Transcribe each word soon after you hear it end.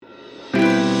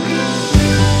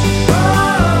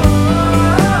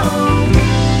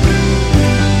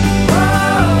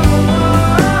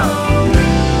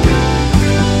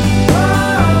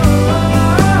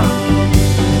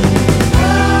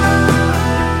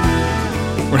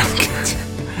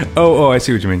Oh, I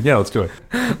see what you mean. Yeah, let's do it.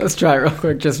 Let's try it real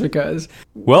quick just because.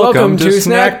 Welcome to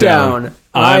Snackdown.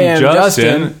 I am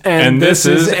Justin, and this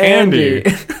is Andy.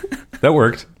 That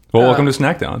worked. Well, welcome to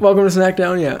Snackdown. Welcome to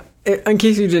Snackdown, yeah. In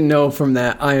case you didn't know from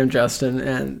that, I am Justin,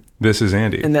 and... This is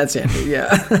Andy. And that's Andy,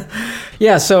 yeah.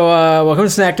 Yeah, so welcome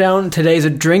to Snackdown. Today's a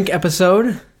drink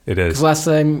episode. It is. Because last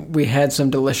time we had some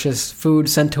delicious food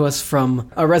sent to us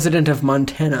from a resident of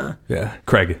Montana. Yeah,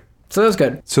 Craig. So that was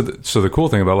good. So the cool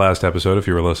thing about last episode, if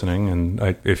you were listening,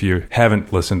 and if you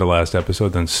haven't listened to last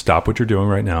episode, then stop what you're doing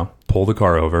right now. Pull the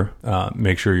car over.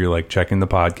 Make sure you're like checking the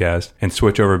podcast and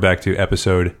switch over back to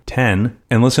episode 10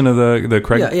 and listen to the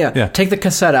Craig. Yeah. Take the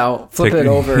cassette out, flip it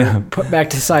over, put back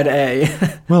to side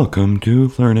A. Welcome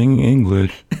to Learning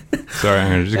English. Sorry,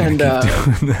 I'm just going to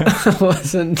keep doing that.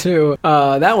 Listen to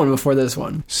that one before this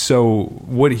one. So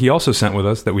what he also sent with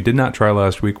us that we did not try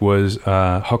last week was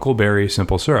Huckleberry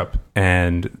Simple Syrup.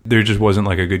 And there just wasn't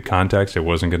like a good context. It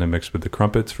wasn't going to mix with the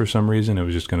crumpets for some reason. It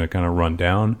was just going to kind of run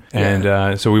down. Yeah.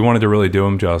 And so we wanted to really do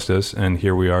them justice. And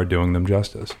here we are doing them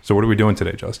justice. So what are we doing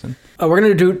today, Justin? We're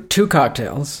going to do 2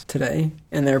 cocktails today.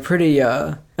 And they're pretty...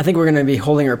 I think we're going to be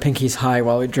holding our pinkies high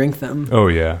while we drink them. Oh,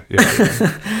 yeah.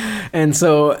 And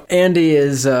so Andy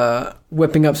is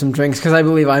whipping up some drinks because I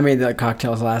believe I made the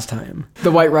cocktails last time.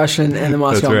 The White Russian and the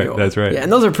Moscow Mule. That's right. Yeah,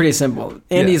 and those are pretty simple.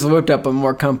 Andy's whipped up a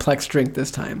more complex drink this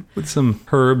time. With some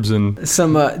herbs and...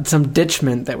 Some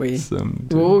ditchment that we...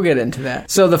 We'll get into that.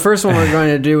 So the first one we're going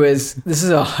to do is... This is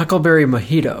a Huckleberry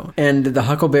Mojito. And the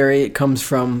Huckleberry comes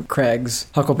from Craig's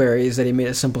Huckleberries that he made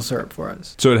a simple syrup for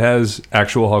us. So it has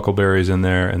actual huckleberries in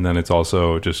there, and then it's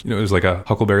also just... it's like a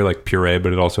huckleberry like puree,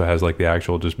 but it also has like the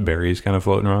actual just berries kind of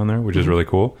floating around there, which is really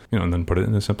cool. And then put it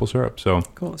in a simple syrup. So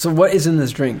cool. So what is in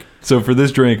this drink? So for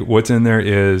this drink, what's in there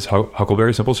is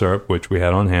Huckleberry Simple Syrup, which we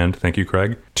had on hand. Thank you,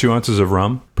 Craig. 2 ounces of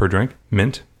rum per drink.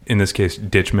 Mint. In this case,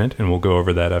 ditch mint, and we'll go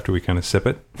over that after we kind of sip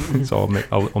it. So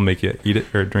I'll make you eat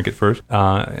it or drink it first.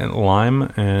 And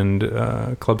lime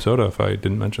and club soda, if I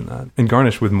didn't mention that. And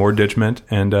garnish with more ditch mint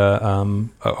and a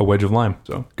wedge of lime.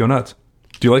 So go nuts.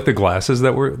 Do you like the glasses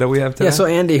that we have today? Yeah, so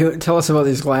Andy, tell us about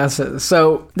these glasses.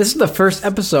 So this is the first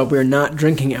episode we're not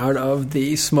drinking out of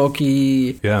the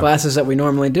smoky glasses that we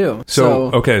normally do.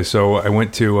 So I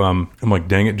went to I'm like,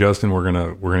 dang it, Justin, we're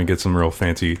gonna get some real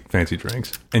fancy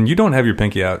drinks. And you don't have your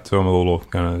pinky out, so I'm a little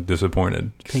kind of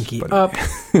disappointed. Pinky up.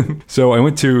 So I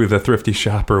went to the Thrifty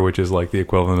Shopper, which is like the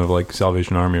equivalent of like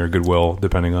Salvation Army or Goodwill,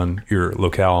 depending on your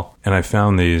locale. And I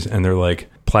found these, and they're like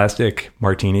plastic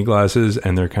martini glasses,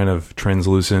 and they're kind of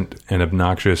translucent and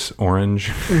obnoxious orange.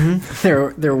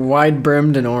 Mm-hmm. They're wide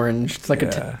brimmed and orange. It's like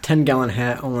a 10-gallon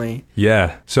hat only.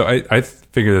 Yeah. So I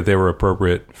figured that they were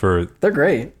appropriate for... They're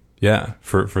great. Yeah,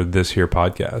 for this here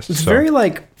podcast. It's very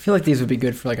like, I feel like these would be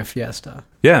good for like a fiesta.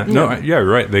 Yeah,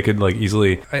 right. They could like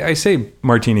easily, I say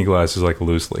martini glasses like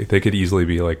loosely. They could easily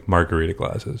be like margarita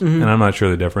glasses. Mm-hmm. And I'm not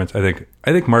sure the difference. I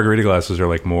think margarita glasses are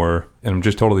like more, and I'm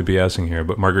just totally BSing here,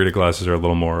 but margarita glasses are a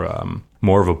little more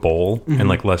of a bowl and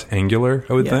like less angular,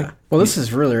 I would think. Well, this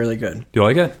is really, really good. Do you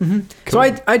like it? Mm-hmm. Cool. So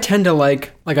I tend to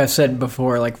like I've said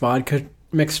before, like vodka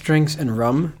mixed drinks and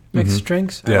rum mixed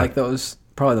drinks. I like those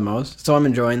probably the most. So I'm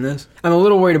enjoying this. I'm a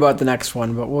little worried about the next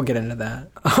one, but we'll get into that.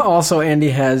 Also, Andy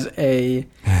has a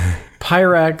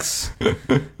Pyrex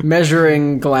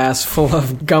measuring glass full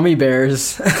of gummy bears.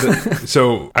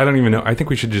 So I don't even know. I think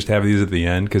we should just have these at the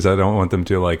end because I don't want them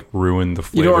to like ruin the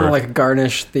flavor. You don't want to like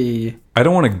garnish the... I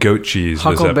don't want to goat cheese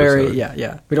Huckleberry. this episode.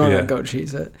 Yeah. We don't want to goat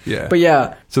cheese it. Yeah. But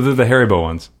yeah. So they're the Haribo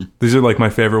ones. These are like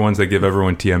my favorite ones that give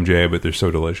everyone TMJ, but they're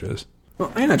so delicious. Well,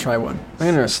 I'm going to try one.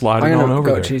 I'm going to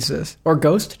goat cheese this. Or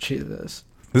ghost cheese this.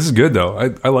 This is good though.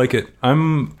 I like it. I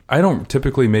don't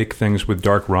typically make things with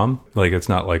dark rum. Like it's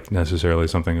not like necessarily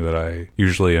something that I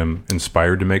usually am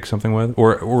inspired to make something with.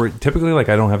 Or typically like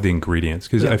I don't have the ingredients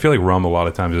because I feel like rum a lot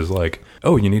of times is like,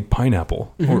 oh, you need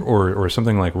pineapple or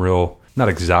something like real, not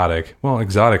exotic. Well,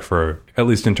 exotic for at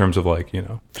least in terms of like,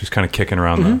 just kind of kicking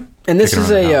around the... And this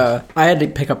is I had to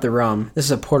pick up the rum. This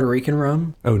is a Puerto Rican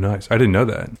rum. Oh, nice. I didn't know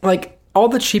that. Like all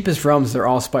the cheapest rums, they're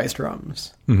all spiced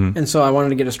rums. Mm-hmm. And so I wanted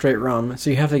to get a straight rum. So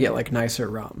you have to get like nicer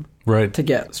rum. Right. To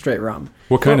get straight rum.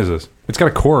 What kind is this? It's got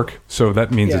a cork, so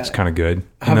that means it's kind of good.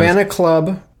 Havana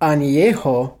Club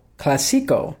Añejo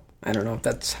Clásico. I don't know if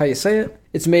that's how you say it.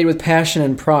 It's made with passion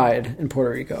and pride in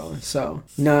Puerto Rico. So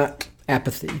not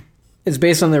apathy. It's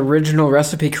based on the original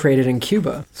recipe created in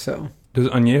Cuba. So does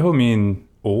añejo mean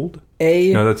old?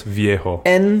 No, that's viejo.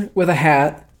 N with a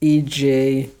hat.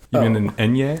 E-J... You mean an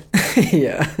enye?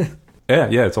 Yeah.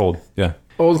 Yeah, it's old. Yeah.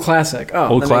 Old classic. Oh,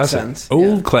 old that classic. Makes sense.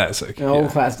 Old classic. An old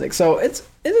classic. So it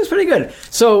was pretty good.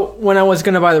 So when I was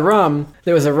going to buy the rum,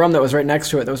 there was a rum that was right next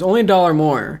to it that was only $1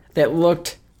 more that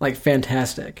looked like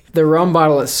fantastic. The rum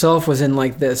bottle itself was in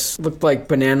like this, looked like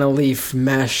banana leaf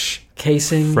mesh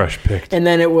casing. Fresh picked. And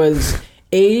then it was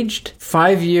aged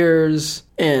 5 years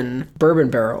in bourbon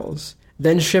barrels,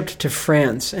 then shipped to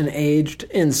France and aged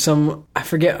in some, I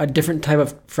forget, a different type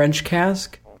of French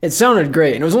cask. It sounded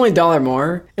great, and it was only $1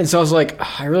 more. And so I was like,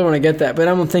 I really want to get that. But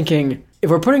I'm thinking, if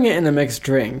we're putting it in a mixed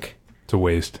drink, it's a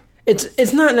waste.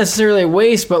 It's not necessarily a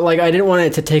waste, but like I didn't want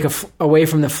it to take away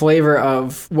from the flavor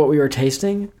of what we were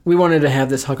tasting. We wanted to have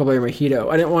this Huckleberry Mojito.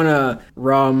 I didn't want a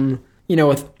rum,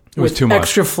 with too much.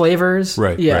 extra flavors.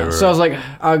 Right. Yeah. Right. So I was like,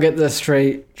 I'll get this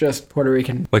straight, just Puerto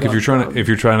Rican. Like if you're trying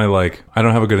to like, I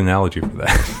don't have a good analogy for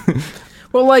that.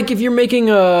 Well, like if you're making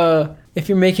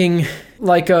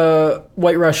like a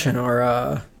White Russian or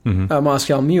a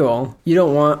Moscow Mule, you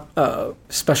don't want a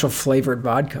special flavored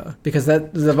vodka because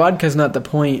the vodka is not the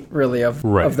point really of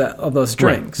those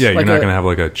drinks. Right. Yeah, like you're not going to have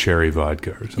like a cherry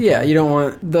vodka or something. Yeah, you don't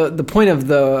want the point of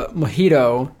the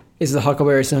mojito is the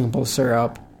huckleberry simple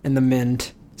syrup and the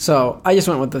mint. So I just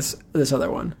went with this other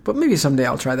one, but maybe someday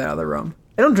I'll try that other rum.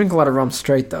 I don't drink a lot of rum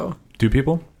straight though. Do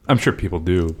people? I'm sure people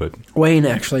do, but Wayne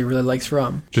actually really likes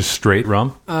rum. Just straight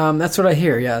rum? That's what I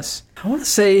hear, yes. I want to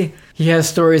say he has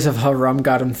stories of how rum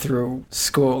got him through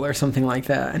school or something like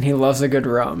that, and he loves a good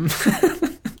rum.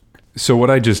 So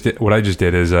what I just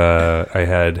did is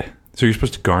so you're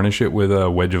supposed to garnish it with a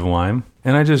wedge of lime,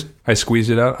 and I squeezed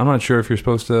it out. I'm not sure if you're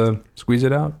supposed to squeeze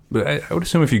it out, but I would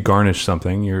assume if you garnish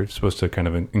something, you're supposed to kind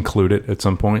of include it at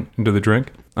some point into the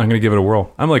drink. I'm going to give it a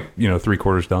whirl. I'm like,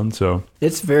 3/4 done, so.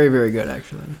 It's very, very good,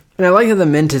 actually. And I like that the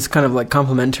mint is kind of like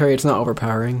complimentary. It's not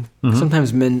overpowering. Mm-hmm.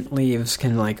 Sometimes mint leaves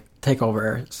can like take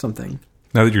over something.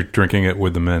 Now that you're drinking it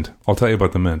with the mint, I'll tell you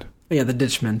about the mint. Yeah, the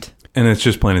ditch mint. And it's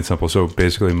just plain and simple. So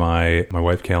basically my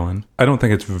wife, Kaylin, I don't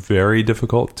think it's very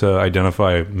difficult to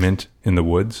identify mint in the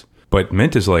woods. But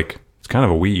mint is like, it's kind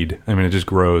of a weed. I mean, it just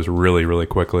grows really, really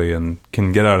quickly and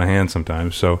can get out of hand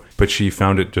sometimes. But she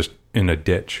found it just in a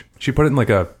ditch. She put it in like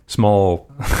a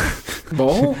small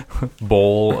bowl,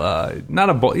 not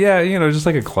a bowl. Yeah, just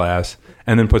like a glass,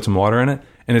 and then put some water in it.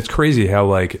 And it's crazy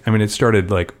how it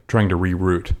started like trying to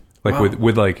reroot. Like wow.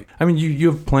 with like,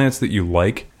 you have plants that you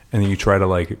like, and then you try to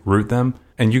like root them,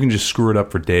 and you can just screw it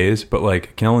up for days. But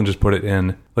like Kellen just put it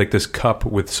in like this cup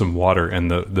with some water, and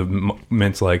the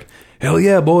mint's like, hell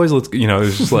yeah, boys, let's,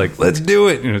 it's just like, let's do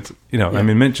it. And it's, yeah.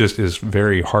 Mint just is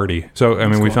very hardy. So,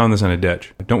 we found this in a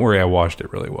ditch. Don't worry, I washed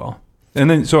it really well. And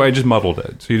then, so I just muddled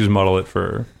it. So you just muddle it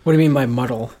for... What do you mean by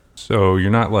muddle? So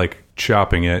you're not like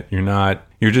chopping it.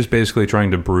 You're just basically trying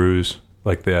to bruise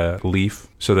like the leaf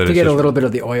so that to get a little bit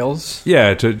of the oils.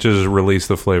 Yeah, to just release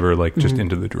the flavor like just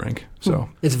into the drink. So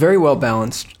it's a very well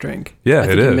balanced drink. Yeah, I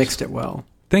think it is. You mixed it well.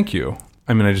 Thank you.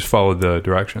 I just followed the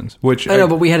directions, which I know,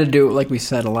 but we had to do, like we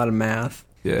said, a lot of math.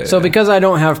 Yeah. So because I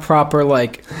don't have proper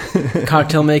like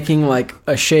cocktail making, like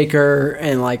a shaker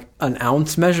and like an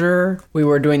ounce measure, we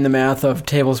were doing the math of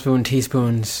tablespoon,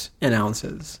 teaspoons, and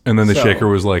ounces. And then the shaker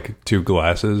was like 2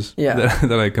 glasses. Yeah.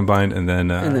 that I combined, and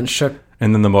then shook.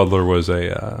 And then the muddler was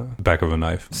a back of a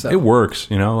knife. So, it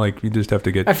works, like you just have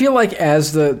to get... I feel like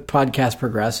as the podcast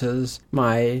progresses,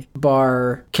 my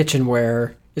bar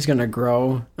kitchenware is going to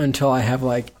grow until I have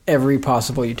like every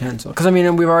possible utensil. Because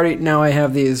I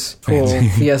have these full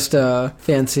Fiesta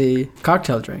fancy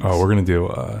cocktail drinks. Oh, we're going to do,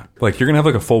 you're going to have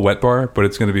like a full wet bar, but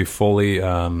it's going to be fully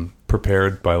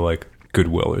prepared by like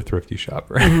Goodwill or Thrifty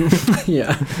Shop, right?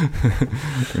 Yeah.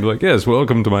 You're like, yes,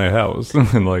 welcome to my house.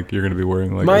 And like, you're going to be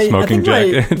wearing like a smoking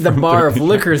jacket. The bar of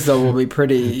liquors, though, will be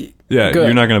pretty good.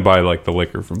 You're not going to buy like the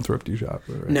liquor from Thrifty Shop.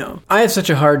 Right? No. I have such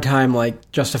a hard time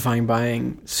like justifying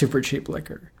buying super cheap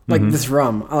liquor. Like this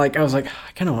rum. I was like,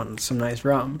 I kind of want some nice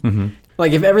rum. Mm-hmm.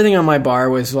 Like if everything on my bar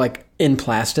was like in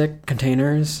plastic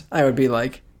containers, I would be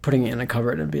like putting it in a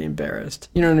cupboard and be embarrassed.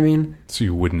 You know what I mean? So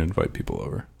you wouldn't invite people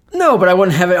over? No, but I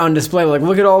wouldn't have it on display. Like,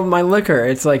 look at all my liquor.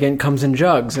 It's like, it comes in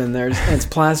jugs and it's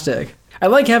plastic. I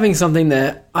like having something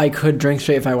that I could drink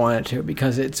straight if I wanted to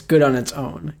because it's good on its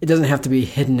own. It doesn't have to be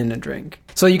hidden in a drink.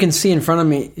 So you can see in front of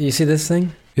me, you see this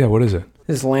thing? Yeah, what is it?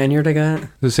 This lanyard I got.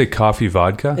 Does it say coffee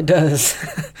vodka? It does.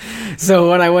 So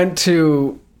when I went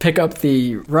to pick up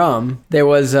the rum, there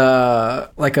was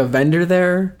like a vendor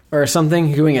there or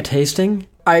something doing a tasting.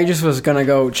 I just was going to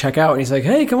go check out, and he's like,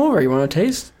 hey, come over. You want to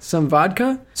taste some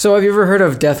vodka? So have you ever heard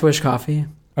of Death Wish Coffee?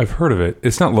 I've heard of it.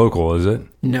 It's not local, is it?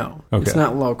 No. Okay. It's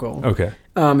not local. Okay.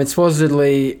 It's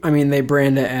supposedly, they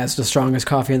brand it as the strongest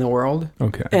coffee in the world.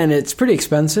 Okay. And it's pretty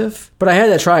expensive, but I had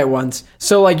to try it once.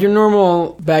 So like your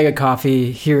normal bag of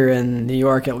coffee here in New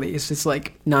York, at least, it's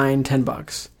like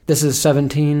 $9-10. This is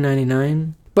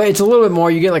 $17.99. But it's a little bit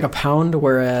more. You get like a pound,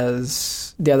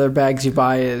 whereas the other bags you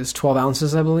buy is 12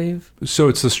 ounces, I believe. So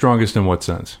it's the strongest in what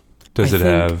sense? Does it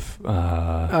have...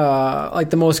 like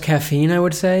the most caffeine, I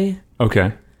would say.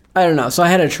 Okay. I don't know. So I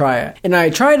had to try it. And I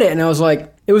tried it, and I was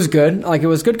like, it was good. Like, it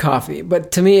was good coffee.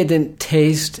 But to me, it didn't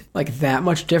taste like that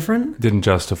much different. Didn't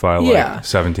justify like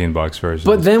 $17 versus...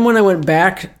 But then when I went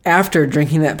back, after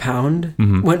drinking that pound,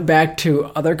 went back to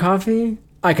other coffee,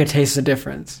 I could taste the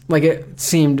difference. Like, it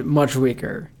seemed much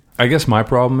weaker. I guess my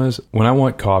problem is, when I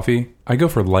want coffee, I go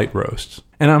for light roasts.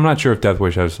 And I'm not sure if Death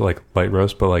Wish has like light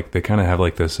roast, but like they kind of have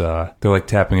like this, they're like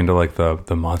tapping into like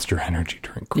the Monster Energy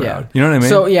drink crowd. Yeah. You know what I mean?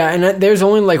 So yeah, and there's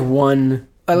only like one,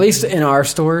 at least in our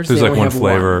stores, there's they like only one have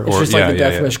flavor. One. It's just like the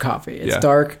Death Wish coffee. It's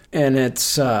dark and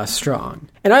it's strong.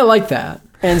 And I like that.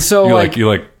 And so you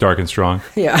like dark and strong?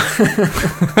 Yeah.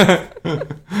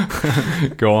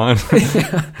 Go on.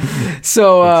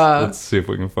 So let's see if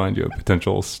we can find you a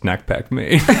potential snack pack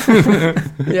mate.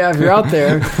 Yeah, if you're out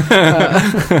there,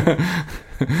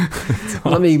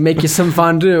 awesome. Let me make you some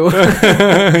fondue.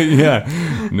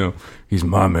 Yeah. No, he's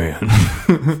my man.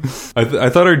 I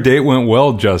thought our date went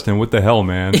well, Justin. What the hell,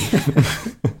 man?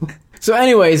 So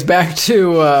anyways, back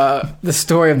to the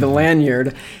story of the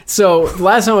lanyard. So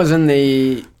last time I was in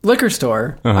the liquor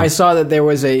store, I saw that there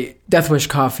was a Death Wish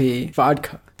coffee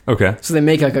vodka. Okay. So they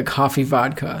make like a coffee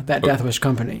vodka, that Death Wish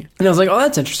company. And I was like, oh,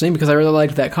 that's interesting because I really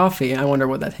liked that coffee. I wonder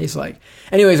what that tastes like.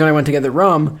 Anyways, when I went to get the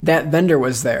rum, that vendor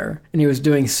was there and he was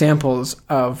doing samples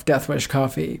of Death Wish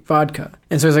coffee vodka.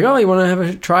 And so he's like, oh, you want to have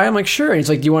a try? I'm like, sure. And he's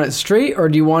like, do you want it straight or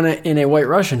do you want it in a White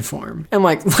Russian form? I'm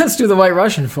like, let's do the White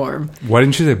Russian form. Why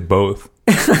didn't you say both?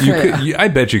 I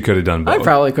bet you could have done both. I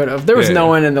probably could have. There was no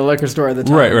one in the liquor store at the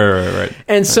time. Right.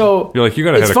 And so you're like, you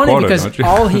got to have a quota, don't you? It's funny because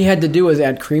all he had to do was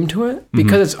add cream to it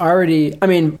because it's already, I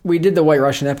mean, we did the White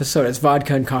Russian episode. It's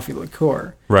vodka and coffee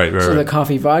liqueur. Right. So the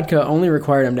coffee vodka only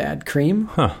required him to add cream.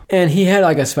 Huh. And he had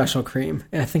like a special cream.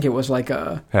 And I think it was like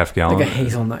a half gallon. Like a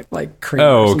hazelnut like cream.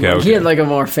 Oh, okay. He had like a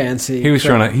more fancy. He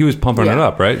was pumping it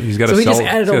up, right? He's got to sell. So he just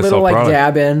added a little like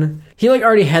dab in. He like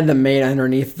already had them made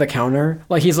underneath the counter.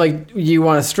 Like he's like, you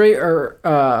want a straight or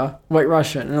White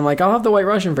Russian? And I'm like, I'll have the White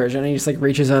Russian version. And he just like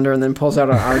reaches under and then pulls out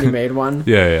an already made one.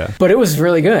 Yeah. But it was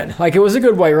really good. Like it was a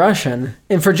good White Russian.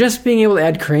 And for just being able to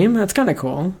add cream, that's kind of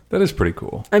cool. That is pretty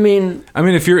cool. I mean,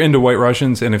 if you're into White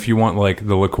Russians and if you want like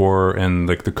the liqueur and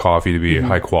like the coffee to be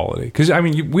high quality, because I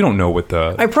mean, we don't know what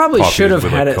the. I probably should have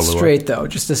had it straight though,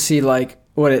 just to see like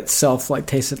what itself like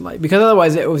tasted like, because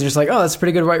otherwise it was just like, oh, that's a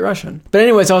pretty good White Russian. But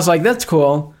anyways, I was like, that's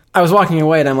cool. I was walking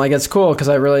away and I'm like, it's cool because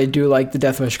I really do like the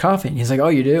Death Wish coffee. And he's like, oh,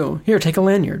 you do? Here, take a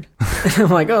lanyard. I'm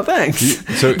like, oh, thanks.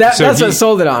 That's what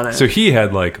sold it on it. So he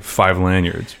had like 5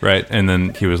 lanyards, right? And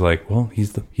then he was like, well,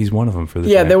 he's one of them for the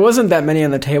day. There wasn't that many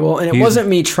on the table, and it wasn't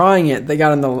me trying it. They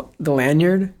got on the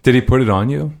lanyard. Did he put it on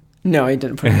you? No, he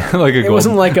didn't put it on. Like it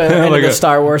wasn't like a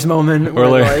Star Wars moment. Or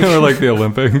like the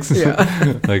Olympics.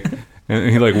 Yeah. And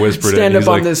he like whispered stand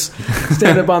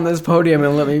up on this podium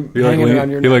and let me hang it on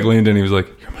your neck. He like leaned in. He was like,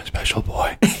 "You're my special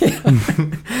boy."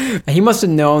 He must have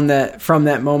known that from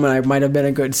that moment I might have been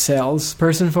a good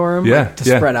salesperson for him. Yeah, like, to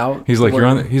spread out. He's like,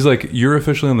 you're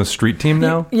officially on the street team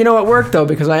now. You know, it worked though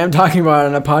because I am talking about it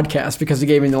on a podcast because he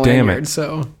gave me the lanyard.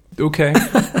 So okay.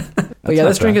 But yeah,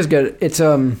 this drink is good. It's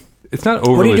not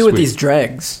overly. What do you do with sweet. these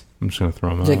dregs? I'm just gonna throw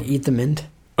them out. Like eat the mint.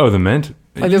 Oh, the mint.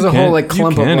 Like there's a whole like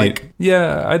clump of like.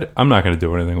 Yeah, I'm not going to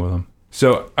do anything with them.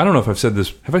 So I don't know if I've said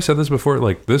this. Have I said this before?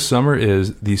 Like this summer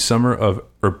is the summer of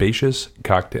herbaceous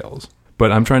cocktails.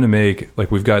 But I'm trying to make like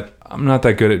I'm not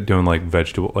that good at doing like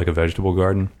a vegetable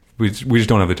garden. We just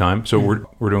don't have the time. So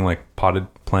we're doing like potted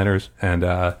planters and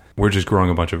we're just growing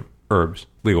a bunch of herbs,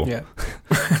 legal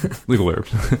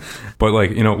herbs. But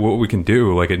like, you know, what we can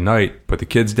do like at night, put the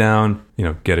kids down, you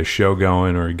know, get a show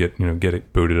going or get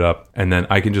it booted up. And then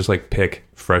I can just like pick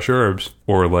fresh herbs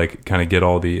or like kind of get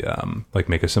all the, like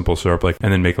make a simple syrup, like,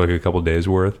 and then make like a couple days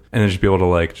worth and then just be able to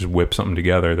like just whip something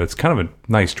together. That's kind of a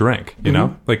nice drink, you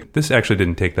know, like this actually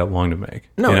didn't take that long to make.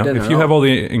 No, you know? It didn't if you have all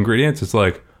the ingredients, it's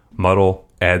like muddle,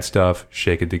 add stuff,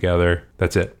 shake it together.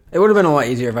 That's it. It would have been a lot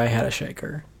easier if I had a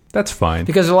shaker. That's fine.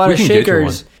 Because a lot of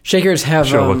shakers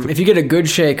have, if you get a good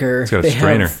shaker, it's got a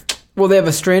strainer. They have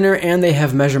a strainer and they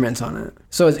have measurements on it.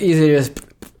 So it's easy to just,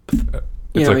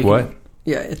 it's like what?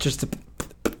 Yeah, it's just,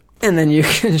 and then you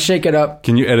can shake it up.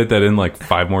 Can you edit that in like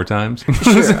 5 more times?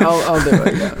 Sure, I'll do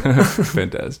it, yeah.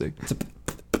 Fantastic.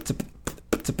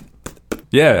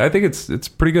 Yeah, I think it's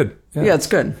pretty good. Yeah, it's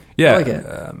good. Yeah. I like it.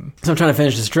 So I'm trying to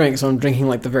finish this drink, so I'm drinking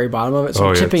like the very bottom of it. So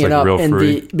I'm tipping it up,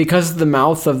 and because the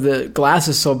mouth of the glass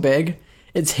is so big,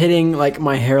 it's hitting like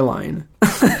my hairline.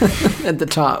 at the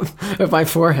top of my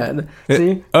forehead.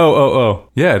 See? Oh.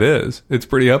 Yeah, it is. It's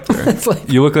pretty up there. It's like,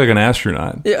 You look like an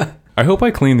astronaut. yeah. I hope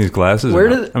I clean these glasses. Where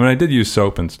did- I mean, I did use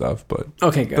soap and stuff, but...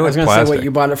 Okay, good. They're I was like going to say, plastic. what,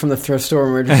 you bought it from the thrift store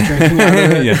and we're just drinking out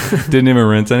of it? yeah, didn't even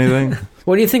rinse anything.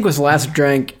 What do you think was last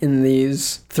drank in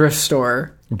these thrift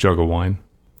store Jug of wine.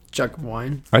 jug of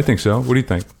wine? I think so. What do you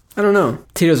think? I don't know.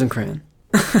 Tito's and Cran.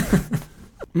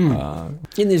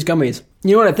 Eating these gummies.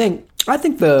 You know what I think? I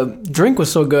think the drink was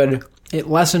so good, it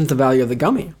lessened the value of the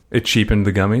gummy. It cheapened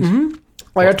the gummies? Mm-hmm.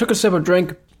 Like, I took a sip of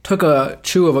drink, took a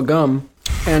chew of a gum,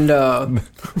 and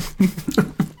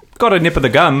Got a nip of the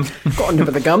gum. got a nip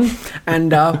of the gum,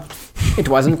 and it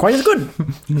wasn't quite as good.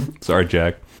 Sorry,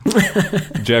 Jack.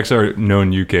 Jack's our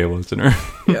known UK listener.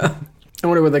 Yeah. I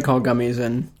wonder what they call gummies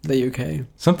in the UK.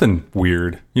 Something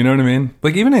weird. You know what I mean?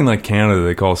 Like, even in, like, Canada,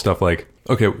 they call stuff like...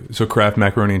 Okay, so Kraft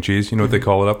macaroni and cheese, you know what they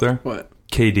call it up there? What?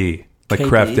 KD. Like KD?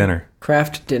 Kraft dinner.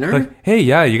 Kraft dinner? Like, hey,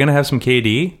 yeah, you gonna have some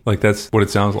KD? Like, that's what it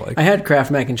sounds like. I had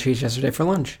Kraft mac and cheese yesterday for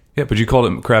lunch. Yeah, but you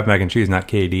called it Kraft mac and cheese, not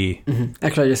KD.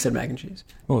 Actually, I just said mac and cheese.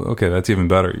 Well, okay, that's even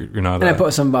better. You're not... And I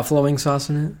put some buffalo wing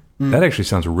sauce in it. That actually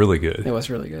sounds really good. It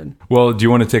was really good. Well, do you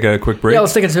want to take a quick break? Yeah,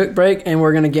 let's take a quick break, and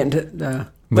we're going to get into...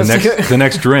 the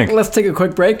next drink. Let's take a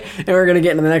quick break, and we're going to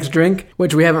get into the next drink,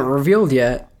 which we haven't revealed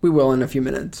yet. We will in a few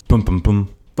minutes. Bum, bum,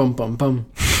 bum. Bum, bum, bum.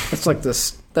 That's like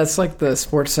this. That's like the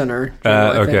Sports Center.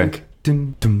 Okay. I think.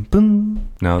 Dun, dun, dun.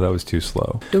 No, that was too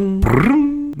slow. Dung,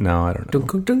 No, I don't know.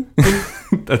 dung, dung,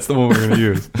 dung. That's the one we're going to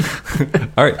use.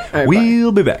 All right,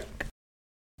 we'll be back.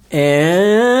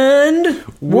 And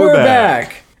we're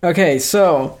back. Okay,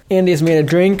 so Andy's made a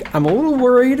drink. I'm a little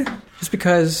worried just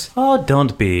because... Oh,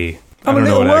 don't be. I'm I don't a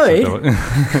know little what worried.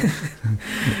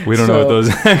 accent we don't know what those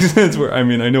accents were. I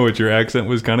mean, I know what your accent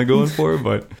was kind of going for,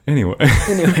 but anyway.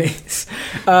 Anyways.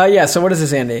 Yeah, so what is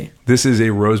this, Andy? This is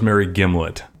a rosemary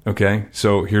gimlet. Okay,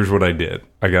 so here's what I did.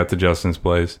 I got to Justin's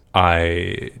place.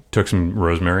 I took some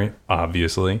rosemary,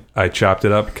 obviously. I chopped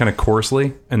it up kind of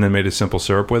coarsely and then made a simple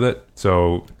syrup with it.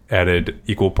 So added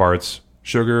equal parts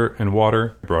sugar and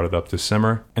water, brought it up to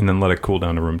simmer, and then let it cool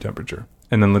down to room temperature.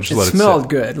 And then just let it sit. It smelled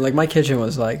good. Like, my kitchen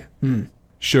was like,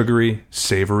 Sugary,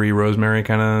 savory rosemary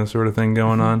kind of sort of thing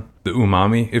going on. The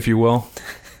umami, if you will.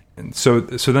 And so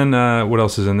then what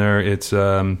else is in there? It's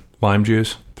lime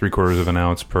juice, 3/4 of an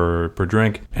ounce per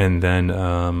drink. And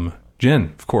then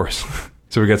gin, of course.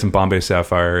 So we got some Bombay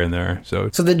Sapphire in there. So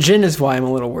the gin is why I'm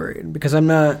a little worried, because I've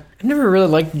never really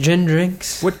liked gin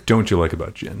drinks. What don't you like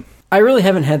about gin? I really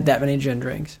haven't had that many gin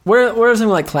drinks. What are some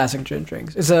like classic gin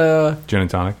drinks? It's a... Gin and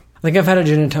tonic? Like, I've had a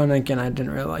gin and tonic and I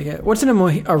didn't really like it. What's in a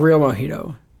real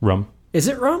mojito? Rum. Is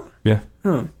it rum? Yeah.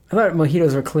 Oh, I thought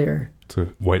mojitos were clear. It's a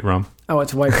white rum. Oh,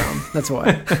 it's white rum. That's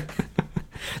why.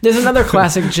 There's another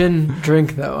classic gin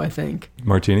drink, though, I think.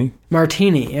 Martini?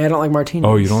 Martini. Yeah, I don't like martinis.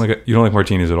 Oh, you don't like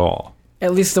martinis at all?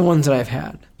 At least the ones that I've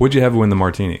had. What'd you have in the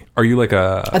martini? Are you like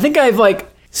a... I think I've, like,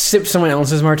 sipped someone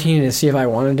else's martini to see if I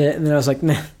wanted it, and then I was like,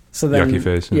 nah. So then, yucky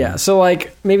face. Yeah, so,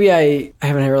 like, maybe I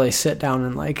haven't really sit down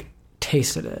and, like,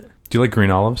 tasted it. Do you like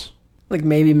green olives? Like,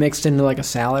 maybe mixed into, like, a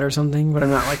salad or something, but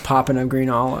I'm not, like, popping a green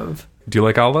olive. Do you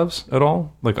like olives at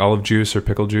all? Like olive juice or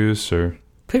pickle juice or...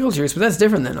 Pickle juice, but that's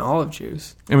different than olive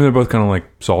juice. I mean, they're both kind of like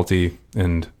salty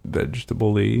and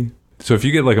vegetable-y. So if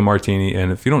you get like a martini,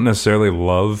 and if you don't necessarily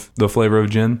love the flavor of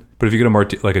gin, but if you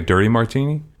get like a dirty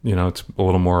martini, you know, it's a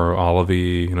little more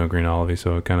olivey, you know, green olivey.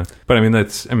 So it kind of... But I mean,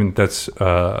 that's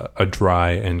a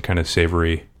dry and kind of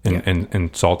savory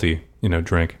and salty, you know,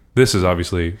 drink. This is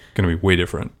obviously going to be way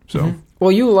different. So,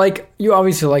 Well, you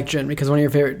obviously like gin because one of your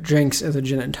favorite drinks is a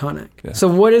gin and tonic. Yeah. So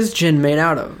what is gin made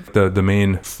out of? The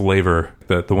main flavor,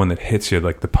 the one that hits you,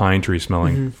 like the pine tree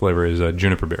smelling flavor, is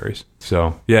juniper berries.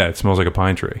 So yeah, it smells like a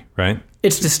pine tree, right?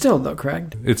 It's distilled though,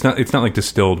 correct? It's not like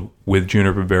distilled with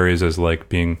juniper berries as like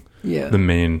being the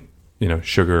main, you know,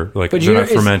 sugar. Like but they're not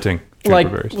fermenting juniper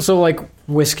berries. So like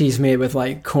whiskey's made with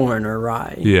like corn or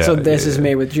rye. Yeah. So this is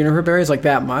made with juniper berries, like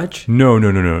that much? No.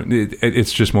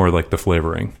 It's just more like the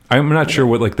flavoring. I'm not sure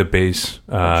what like the base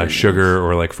sugar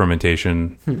or like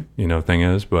fermentation, you know, thing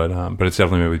is, but it's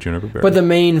definitely made with juniper berries. But the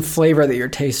main flavor that you're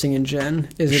tasting in gin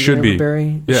is a juniper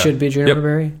berry. Yeah. It should be juniper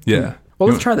berry. Yeah. Well,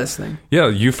 let's try this thing. Yeah,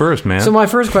 you first, man. So my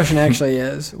first question actually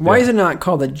is, why is it not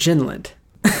called a ginlet?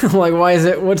 Like,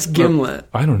 what's gimlet?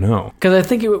 I don't know. Because I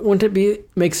think wouldn't it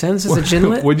make sense as a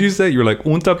ginlet? What'd you say? You're like,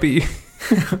 won't that be a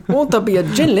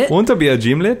ginlet? Won't that be a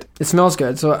gimlet? It smells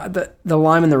good. So the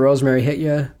lime and the rosemary hit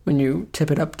you when you tip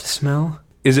it up to smell.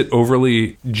 Is it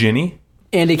overly ginny?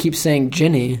 Andy keeps saying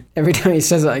Ginny. Every time he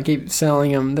says it, I keep telling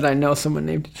him that I know someone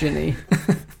named Ginny.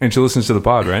 And she listens to the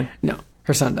pod, right? No,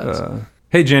 her son does.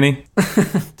 Hey, Jenny.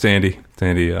 It's Andy. It's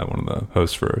Andy, one of the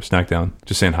hosts for Snackdown.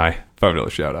 Just saying hi. $5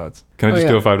 shout outs. Can I just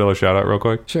do a $5 shout out real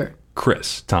quick? Sure.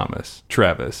 Chris, Thomas,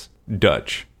 Travis,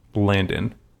 Dutch,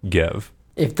 Landon, Gev.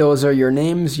 If those are your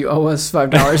names, you owe us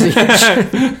 $5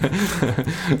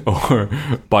 each. Or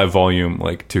by volume,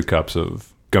 like 2 cups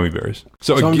of gummy bears.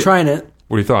 So I'm trying it.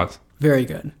 What are your thoughts? Very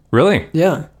good. Really?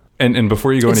 Yeah. And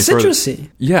before you go It's any further,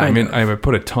 citrusy. yeah, I mean, I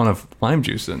put a ton of lime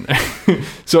juice in there.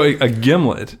 So a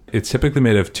gimlet, it's typically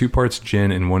made of 2 parts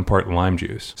gin and 1 part lime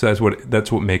juice. So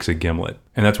that's what makes a gimlet,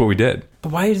 and that's what we did.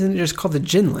 But why isn't it just called a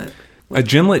ginlet? A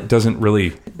ginlet doesn't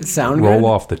really sound roll good?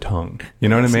 off the tongue. You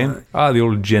know what I mean? The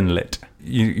old ginlet.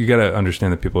 You got to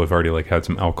understand that people have already like had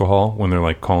some alcohol when they're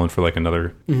like calling for like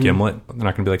another gimlet. They're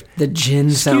not going to be like, the gin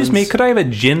sounds... excuse me, could I have a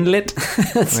ginlet?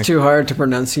 That's like, too hard to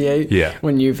pronunciate. Yeah.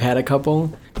 When you've had a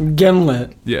couple.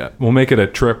 Gimlet. Yeah, we'll make it a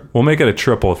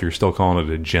triple if you're still calling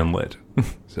it a ginlet.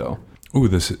 So,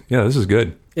 this is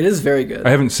good. It is very good.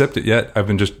 I haven't sipped it yet. I've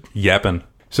been just yapping.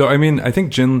 So, I mean, I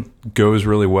think gin goes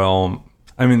really well.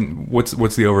 I mean,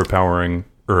 what's the overpowering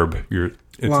herb? It's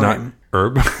lime. Not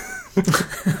herb.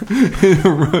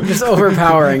 Just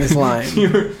overpowering is lime.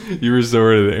 You were so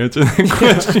ready to answer that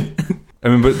question. I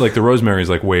mean, but like the rosemary is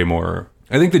like way more.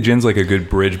 I think the gin's like a good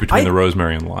bridge between the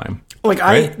rosemary and lime. Like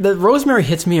right? The rosemary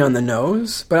hits me on the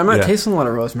nose, but I'm not tasting a lot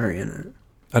of rosemary in it.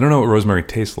 I don't know what rosemary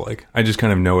tastes like. I just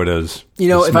kind of know it as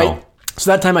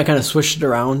so that time I kind of switched it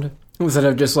around instead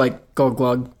of just like go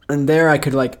glug. And there I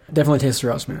could like definitely taste the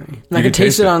rosemary. And I could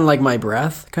taste it on like my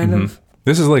breath, kind of.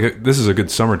 This is a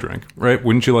good summer drink, right?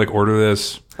 Wouldn't you like order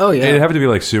this? Oh yeah. It'd have to be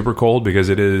like super cold because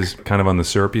it is kind of on the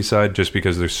syrupy side just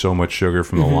because there's so much sugar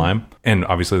from the lime and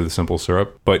obviously the simple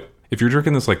syrup. But if you're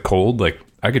drinking this like cold, like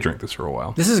I could drink this for a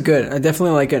while. This is good. I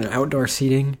definitely like an outdoor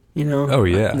seating, you know? Oh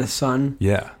yeah. In the sun.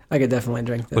 Yeah. I could definitely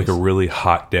drink this. Like a really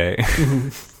hot day.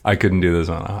 I couldn't do this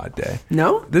on a hot day.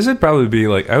 No? This would probably be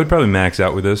like, I would probably max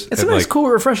out with this. It's a nice, cool,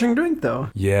 refreshing drink though.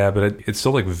 Yeah, but it's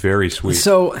still like very sweet.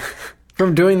 So...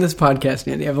 From doing this podcast,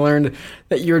 Andy, I've learned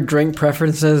that your drink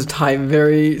preferences tie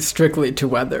very strictly to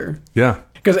weather. Yeah.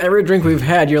 Because every drink we've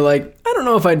had, you're like, I don't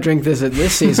know if I'd drink this at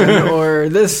this season or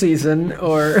this season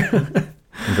or...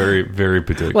 Very, very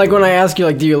particular. Like when I ask you,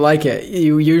 like, do you like it?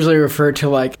 You usually refer to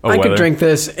like, I weather. could drink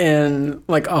this in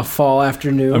like a fall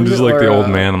afternoon. I'm just like the old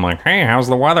man. I'm like, hey, how's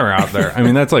the weather out there? I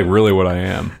mean, that's like really what I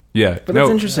am. Yeah. But that's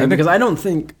interesting because I don't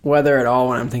think weather at all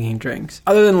when I'm thinking drinks.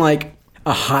 Other than like...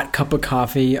 a hot cup of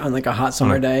coffee on like a hot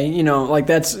summer day, you know, like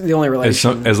that's the only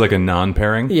relation. As like a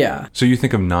non-pairing? Yeah. So you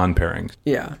think of non-pairings?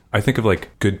 Yeah. I think of like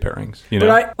good pairings, you know?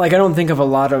 But I don't think of a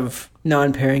lot of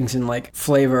non-pairings in like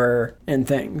flavor and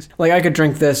things. Like I could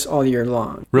drink this all year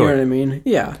long. Really? You know what I mean?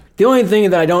 Yeah. The only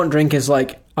thing that I don't drink is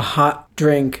like a hot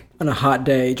drink on a hot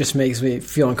day just makes me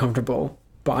feel uncomfortable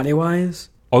body-wise.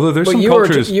 Although there's some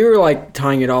cultures... You were like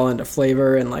tying it all into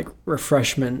flavor and like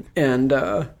refreshment and...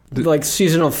 like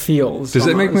seasonal feels. Does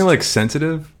it make me like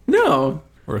sensitive? No.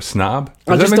 Or a snob?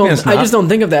 I just don't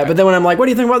think of that. But then when I'm like, what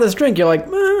do you think about this drink? You're like,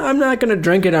 I'm not going to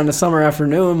drink it on a summer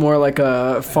afternoon, more like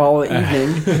a fall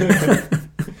evening.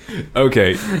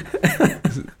 Okay.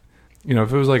 You know,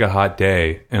 if it was like a hot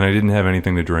day and I didn't have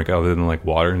anything to drink other than like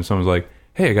water and someone's like,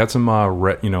 hey, I got some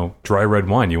dry red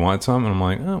wine. You want some? And I'm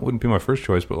like, it wouldn't be my first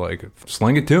choice, but like,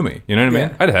 sling it to me. You know what I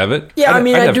mean? I'd have it. Yeah,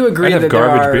 I do agree I'd have that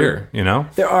garbage beer, you know?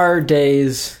 There are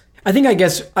days... I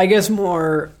guess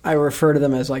more I refer to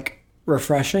them as like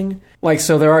refreshing. Like,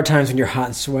 so there are times when you're hot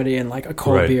and sweaty and like a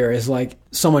cold beer is like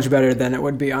so much better than it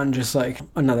would be on just like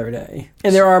another day.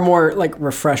 And there are more like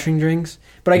refreshing drinks.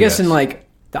 But I guess in like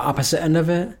the opposite end of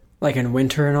it, like in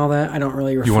winter and all that, I don't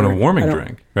really refer... You want a warming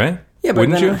drink, right? Yeah, but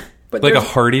wouldn't you? But like a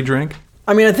hearty drink?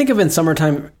 I mean, I think of in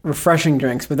summertime refreshing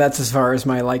drinks, but that's as far as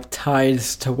my like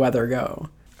ties to weather go.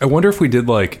 I wonder if we did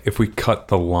like, if we cut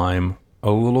the lime a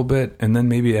little bit and then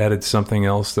maybe added something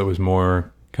else that was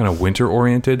more kind of winter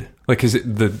oriented. Like, cause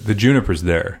the juniper's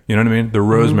there, you know what I mean? The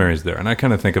rosemary's there. And I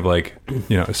kind of think of like,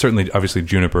 you know, certainly obviously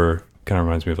juniper kind of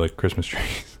reminds me of like Christmas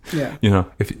trees. Yeah. You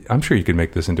know, I'm sure you could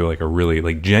make this into like a really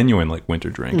like genuine like winter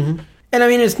drink. Mm-hmm. And I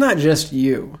mean, it's not just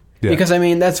you. Yeah. Because I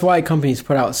mean, that's why companies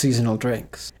put out seasonal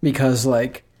drinks, because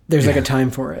like there's like a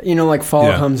time for it. You know, like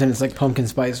fall comes and it's like pumpkin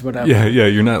spice, whatever. Yeah. Yeah.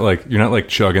 You're not like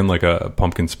chugging like a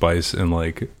pumpkin spice and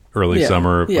like early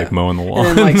summer, like mowing the lawn.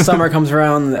 And then like summer comes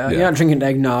around, you're not drinking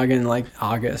eggnog in like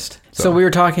August. So we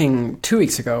were talking 2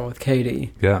 weeks ago with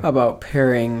Katie about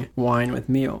pairing wine with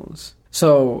meals.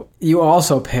 So you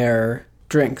also pair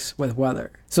drinks with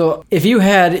weather. So if you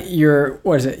had your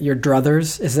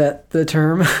druthers, is that the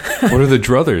term? What are the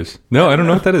druthers? No, I don't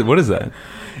know what that is. What is that?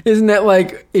 Isn't that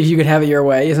like, if you could have it your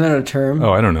way, isn't that a term?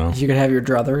 Oh, I don't know. If you could have your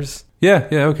druthers. Yeah,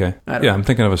 okay. don't Yeah, know. I'm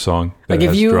thinking of a song that Like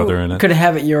if has you Druther in it. could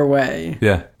have it your way,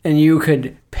 Yeah. and you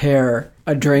could pair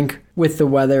a drink with the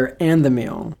weather and the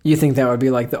meal, you think that would be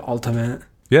like the ultimate?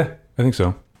 Yeah, I think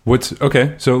so.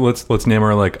 So let's name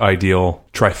our like ideal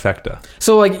trifecta.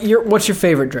 So like, what's your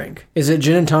favorite drink? Is it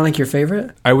gin and tonic your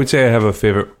favorite? I would say I have a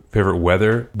favorite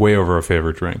weather way over a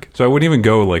favorite drink. So I wouldn't even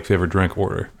go like favorite drink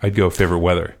order. I'd go favorite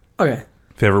weather. Okay.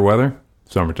 Favorite weather?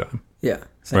 Summertime. Yeah.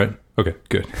 Same. Right? Okay,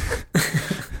 good.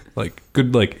 Like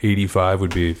good 85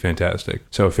 would be fantastic.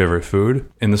 So favorite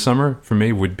food in the summer for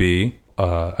me would be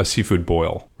a seafood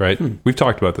boil, right? We've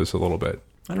talked about this a little bit.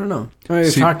 I don't know. I mean,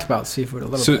 we've talked about seafood a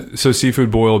little bit. So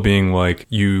seafood boil being like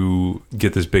you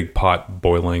get this big pot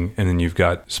boiling, and then you've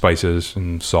got spices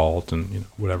and salt and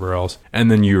whatever else, and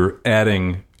then you're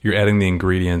adding the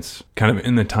ingredients kind of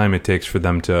in the time it takes for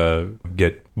them to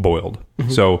get boiled.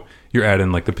 Mm-hmm. So you're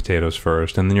adding like the potatoes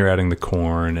first, and then you're adding the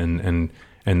corn and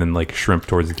then like shrimp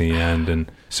towards the end, and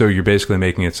so you're basically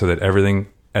making it so that everything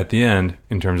at the end,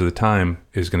 in terms of the time,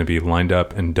 is going to be lined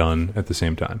up and done at the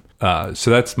same time.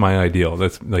 So that's my ideal.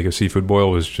 That's like a seafood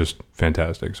boil was just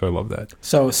fantastic. So I love that.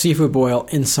 So seafood boil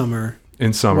in summer.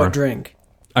 In summer. What drink?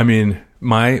 I mean,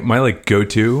 my like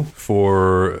go-to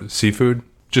for seafood,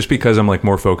 just because I'm like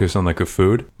more focused on like the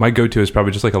food, my go-to is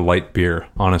probably just like a light beer,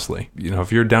 honestly.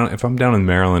 If I'm down in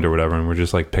Maryland or whatever and we're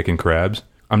just like picking crabs,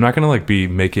 I'm not going to be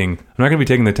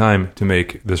taking the time to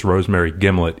make this rosemary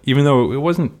gimlet, even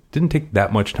though didn't take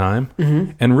that much time.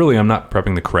 Mm-hmm. And really, I'm not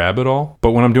prepping the crab at all.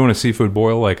 But when I'm doing a seafood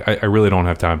boil, like I really don't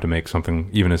have time to make something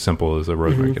even as simple as a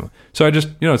rosemary gimlet. So I just,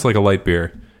 it's like a light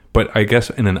beer. But I guess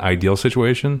in an ideal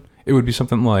situation, it would be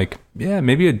something like,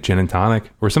 maybe a gin and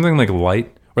tonic or something like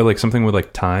light or like something with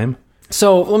like thyme.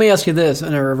 So let me ask you this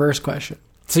in a reverse question.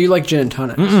 So you like gin and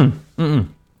tonics?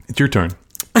 It's your turn.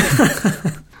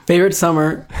 Favorite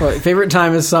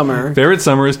time is summer. Favorite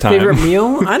summer is time. Favorite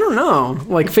meal? I don't know.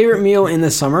 Like favorite meal in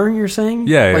the summer, you're saying?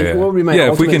 Yeah. What would be my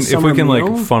ultimate if we can meal?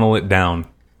 like funnel it down.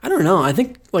 I don't know. I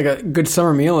think like a good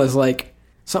summer meal is like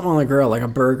something on the grill, like a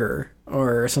burger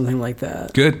or something like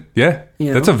that. Good. Yeah.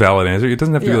 That's a valid answer. It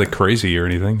doesn't have to be like crazy or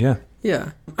anything. Yeah.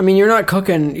 Yeah. I mean, you're not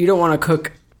cooking. You don't want to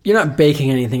cook. You're not baking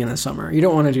anything in the summer. You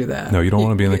don't want to do that. No, you don't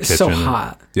want to be in the kitchen. It's so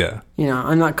hot. Yeah.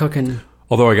 I'm not cooking.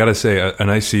 Although I got to say, a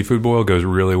nice seafood boil goes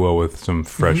really well with some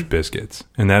fresh biscuits.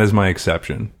 And that is my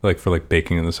exception, like for like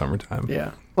baking in the summertime.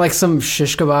 Yeah. Like some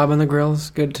shish kebab on the grill is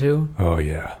good too. Oh,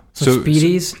 yeah. So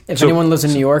Speedies. If anyone lives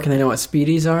in New York and they know what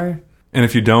Speedies are. And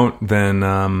if you don't, then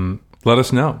let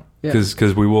us know.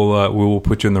 Because we will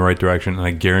put you in the right direction. And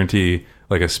I guarantee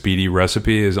like a Speedy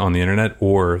recipe is on the internet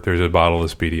or there's a bottle of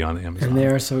Speedy on Amazon. And they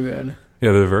are so good.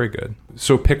 Yeah, they're very good.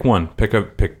 So pick one.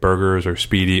 Pick burgers or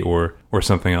Speedy or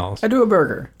something else. I do a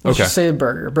burger. Let's just say a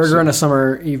burger. Burger on a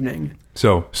summer evening.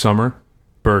 So summer,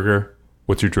 burger.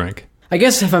 What's your drink? I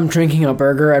guess if I'm drinking a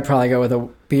burger, I'd probably go with a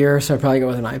beer. So I'd probably go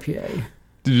with an IPA.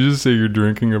 Did you just say you're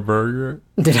drinking a burger?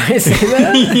 Did I say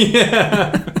that?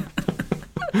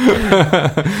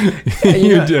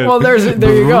 You did. Well, there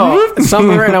you go.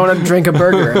 Summer, and I want to drink a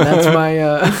burger. And that's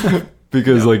my.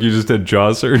 Because like you just had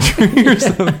jaw surgery or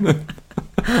something.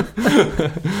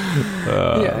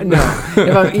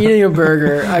 If I'm eating a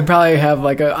burger, I'd probably have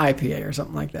like an IPA or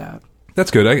something like that. That's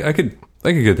good. I could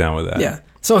get down with that. Yeah.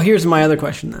 So here's my other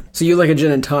question then. So you like a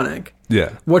gin and tonic?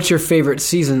 Yeah. What's your favorite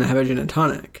season to have a gin and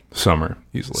tonic? Summer,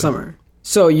 easily. Summer.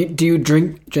 So do you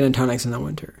drink gin and tonics in the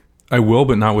winter? I will,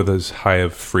 but not with as high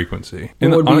of frequency.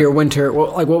 What would be your winter?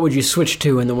 What would you switch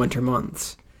to in the winter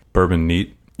months? Bourbon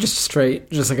neat. Just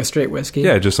like a straight whiskey.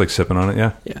 Yeah, just like sipping on it.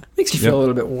 Yeah. Yeah, makes you feel a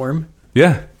little bit warm.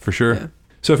 Yeah, for sure. Yeah.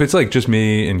 So if it's like just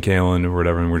me and Kaylin or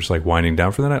whatever, and we're just like winding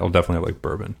down for the night, I'll definitely have like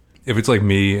bourbon. If it's like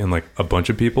me and like a bunch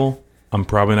of people, I'm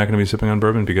probably not going to be sipping on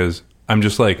bourbon because I'm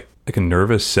just like a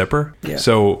nervous sipper. Yeah.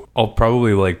 So I'll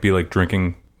probably like be like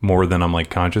drinking more than I'm like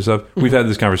conscious of. Mm-hmm. We've had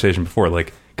this conversation before,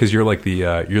 like because you're like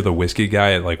you're the whiskey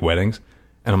guy at like weddings,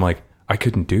 and I'm like I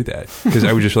couldn't do that because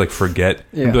I would just like forget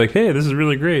and be like, hey, this is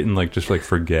really great, and like just like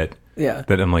forget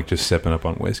that I'm like just sipping up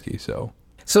on whiskey. So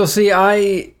see,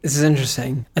 this is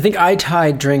interesting. I think I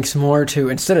tie drinks more to,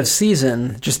 instead of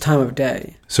season, just time of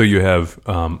day. So you have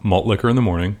malt liquor in the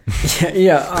morning.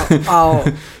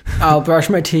 I'll brush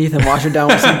my teeth and wash it down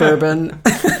with some bourbon.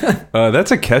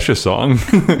 That's a Kesha song.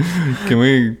 Can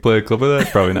we play a clip of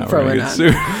that? Probably not. Probably not.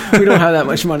 We don't have that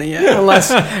much money yet,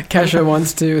 unless Kesha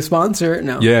wants to sponsor it.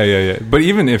 No. Yeah. But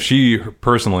even if she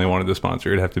personally wanted to sponsor,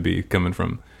 it'd have to be coming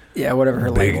from whatever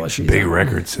her label is. Big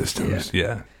record systems.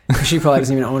 Yeah. She probably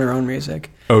doesn't even own her own music.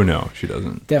 Oh, no, she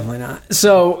doesn't. Definitely not.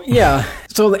 So, yeah.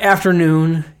 So, the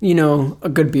afternoon, a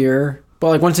good beer. But,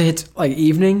 like, once it hits, like,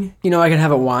 evening, I could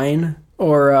have a wine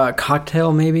or a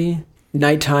cocktail, maybe.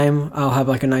 nighttime, I'll have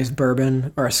like a nice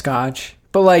bourbon or a scotch.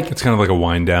 But like, It's kind of like a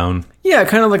wind down. yeah,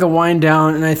 kind of like a wind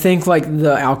down. And I think like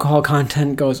the alcohol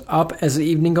content goes up as the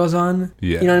evening goes on.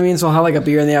 Yeah. You know what I mean? So I'll have like a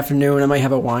beer in the afternoon. I might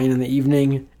have a wine in the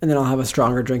evening, and then I'll have a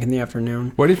stronger drink in the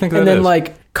afternoon. What do you think that And then is?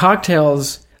 like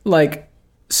cocktails like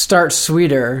start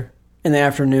sweeter in the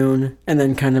afternoon, and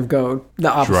then kind of go the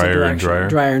opposite Drier and direction. drier?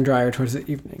 Drier and drier towards the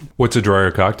evening. What's a drier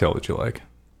cocktail that you like?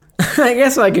 I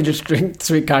guess I could just drink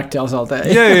sweet cocktails all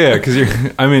day. Yeah.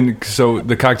 Because so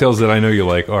the cocktails that I know you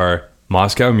like are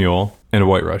Moscow Mule and a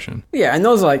White Russian. Yeah, and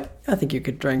those like I think you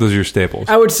could drink. Those are your staples.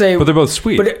 I would say, But they're both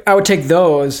sweet. But I would take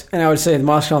those, and I would say the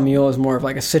Moscow Mule is more of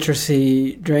like a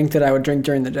citrusy drink that I would drink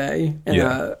during the day, and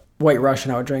Yeah. White Russian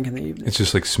I would drink in the evening. It's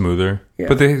just like smoother. Yeah.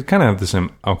 But they kind of have the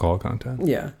same alcohol content.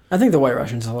 Yeah, I think the White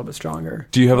Russian's a little bit stronger.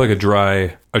 Do you have like a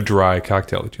dry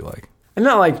cocktail that you like? I'm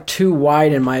not like too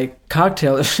wide in my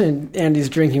cocktail. And Andy's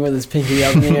drinking with his pinky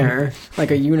up in the air like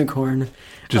a unicorn.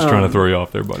 Just trying to throw you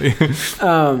off there, buddy.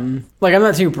 Like I'm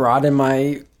not too broad in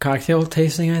my cocktail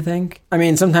tasting. I think. I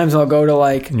mean, sometimes I'll go to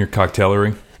like In your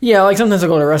cocktailery? yeah, like sometimes I'll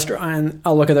go to a restaurant and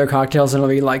I'll look at their cocktails and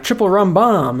it'll be like triple rum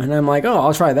bomb, and I'm like, oh,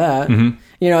 I'll try that. Mm-hmm.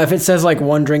 You know, if it says like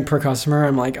one drink per customer,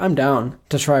 I'm like, I'm down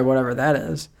to try whatever that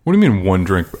is. What do you mean one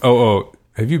drink? Oh,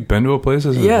 have you been to a place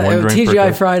that says Yeah, one drink per TGI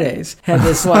customer? Fridays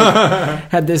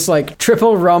had this like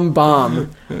triple rum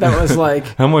bomb that was like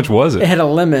How much was it it? had a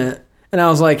limit. And I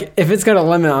was like, if it's got a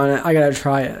limit on it, I gotta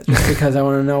try it just because I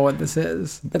want to know what this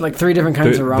is. It had like 3 different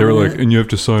kinds of rum. They were in like, it. and you have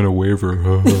to sign a waiver.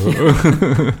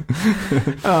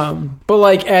 But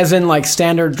like, as in like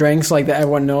standard drinks, like that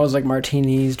everyone knows, like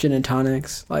martinis, gin and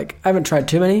tonics. Like, I haven't tried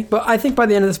too many, but I think by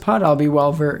the end of this pod, I'll be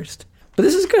well versed. But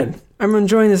this is good. I'm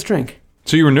enjoying this drink.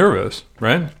 So you were nervous,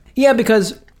 right? Yeah,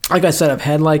 because like I said, I've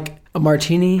had like a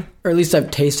martini, or at least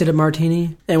I've tasted a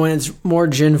martini, and when it's more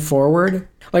gin forward,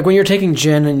 like when you're taking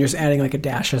gin and you're just adding like a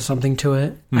dash of something to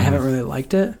it, I haven't really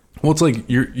liked it. Well, it's like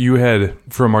you had,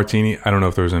 for a martini, I don't know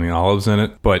if there was any olives in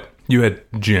it, but you had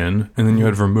gin, and then you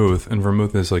had vermouth, and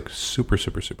vermouth is like super,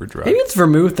 super, super dry. Maybe it's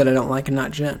vermouth that I don't like and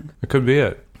not gin. It could be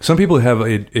it. Some people have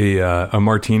a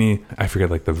martini. I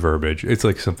forget like the verbiage. It's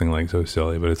like something like so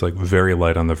silly, but it's like very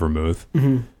light on the vermouth.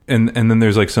 Mm-hmm. And then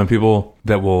there's like some people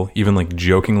that will even like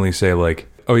jokingly say like,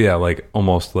 oh yeah, like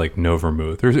almost like no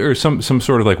vermouth, or some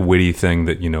sort of like witty thing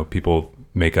that, you know, people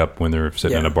make up when they're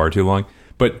sitting in a bar too long.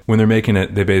 But when they're making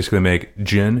it, they basically make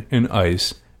gin and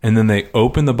ice, and then they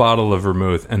open the bottle of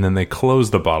vermouth, and then they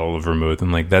close the bottle of vermouth,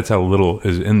 and like that's how little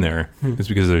is in there. It's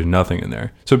because there's nothing in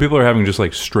there. So people are having just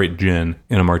like straight gin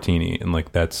in a martini, and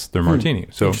like that's their martini.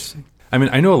 So I mean,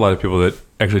 I know a lot of people that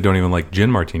actually don't even like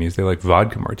gin martinis; they like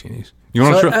vodka martinis. You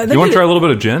want to try? You want to try a little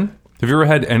bit of gin? Have you ever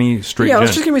had any straight gin? Yeah,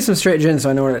 let's just give me some straight gin so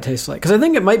I know what it tastes like. Because I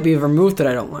think it might be vermouth that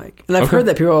I don't like. And I've heard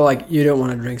that people are like, you don't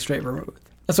want to drink straight vermouth.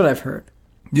 That's what I've heard.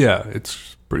 Yeah,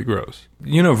 it's pretty gross.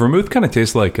 You know, vermouth kind of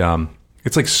tastes like,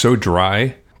 it's like so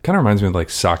dry. Kind of reminds me of like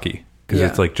sake, because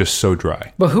it's like just so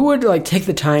dry. But who would like take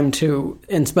the time to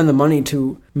and spend the money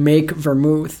to make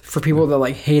vermouth for people that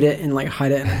like hate it and like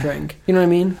hide it in a drink? You know what I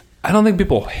mean? I don't think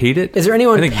people hate it. Is there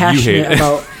anyone I think passionate you hate it.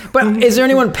 about? But is there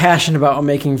anyone passionate about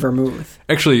making vermouth?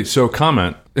 Actually, so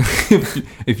comment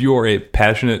if you are a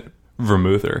passionate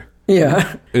vermouther.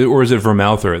 Yeah. Or is it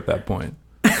vermouther at that point?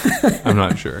 I'm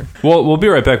not sure. Well, we'll be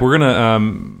right back. We're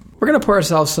gonna pour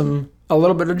ourselves a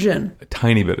little bit of gin. a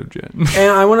tiny bit of gin.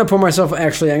 And I want to pour myself,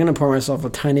 actually, I'm going to pour myself a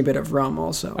tiny bit of rum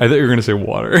also. I thought you were gonna say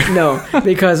water. No,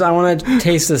 because I want to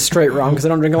taste the straight rum, because I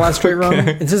don't drink a lot of straight rum.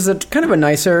 This is kind of a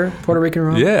nicer Puerto Rican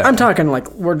rum. Yeah. I'm talking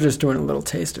like, we're just doing a little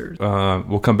taster.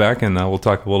 We'll come back and we'll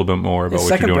talk a little bit more about what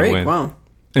Second you're doing. break, wow.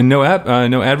 And no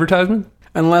advertisement.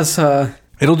 Unless,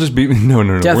 It'll just be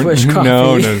no. Death Wish coffee.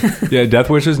 No. Yeah, Death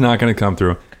Wish is not going to come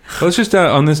through. Let's just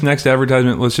on this next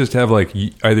advertisement, let's just have like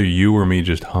either you or me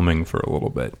just humming for a little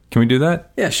bit. Can we do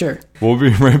that? yeah, sure. We'll be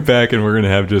right back, and we're going to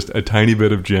have just a tiny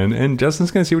bit of gin, and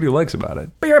Justin's going to see what he likes about it.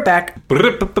 Be right back.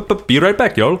 Be right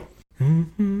back, y'all.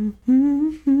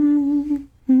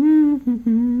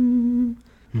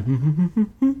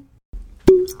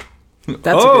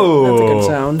 That's a good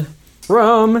sound.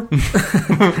 Rum.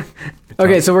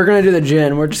 Okay, so we're going to do the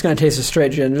gin. We're just going to taste a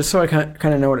straight gin, just so I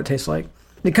kind of know what it tastes like.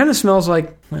 It kind of smells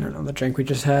like, I don't know, the drink we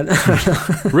just had.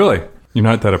 Really? You're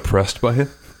not that oppressed by it?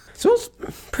 It smells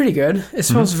pretty good. It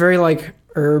smells very like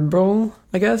herbal,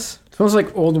 I guess. It smells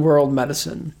like old world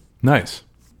medicine. Nice.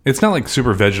 It's not like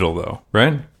super vegetal though,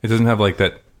 right? It doesn't have like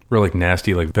that real like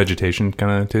nasty like vegetation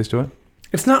kind of taste to it.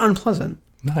 It's not unpleasant.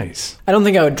 Nice. I don't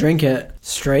think I would drink it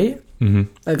straight. Mm-hmm.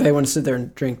 Like I wouldn't sit there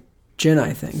and drink gin,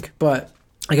 I think. But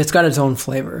like it's got its own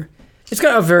flavor. It's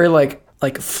got a very like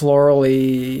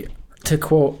florally, to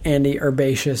quote Andy,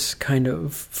 herbaceous kind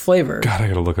of flavor. God, I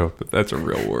gotta look up. That's a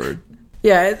real word.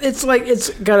 Yeah, it's like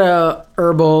it's got a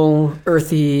herbal,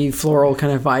 earthy, floral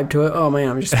kind of vibe to it. Oh man,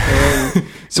 I'm just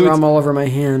pouring rum all over my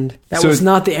hand. That was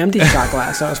not the empty shot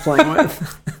glass I was playing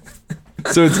with.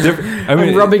 So it's different.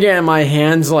 I'm rubbing it in my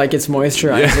hands like it's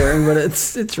moisturizer, but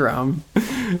it's rum.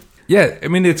 Yeah, I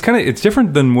mean it's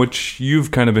different than what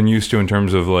you've kind of been used to in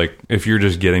terms of like if you're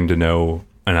just getting to know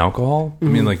an alcohol. I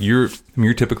mean, like you're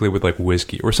typically with like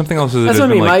whiskey or something else that has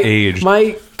been like aged.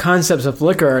 My concepts of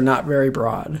liquor are not very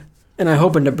broad. And I'm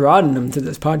hoping to broaden them through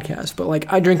this podcast. But,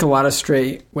 like, I drink a lot of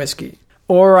straight whiskey.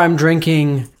 Or I'm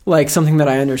drinking, like, something that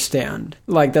I understand.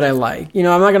 Like, that I like. You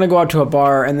know, I'm not going to go out to a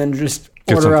bar and then just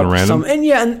order up random.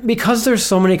 And because there's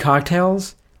so many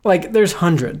cocktails, like, there's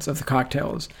hundreds of the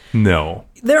cocktails. No.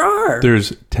 There are.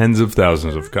 There's tens of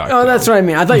thousands of cocktails. Oh, that's what I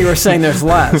mean. I thought you were saying there's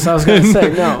less. I was going to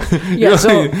say, no. Yeah,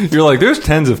 you're like, there's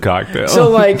tens of cocktails.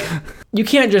 So, like, you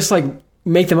can't just, like,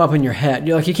 make them up in your head.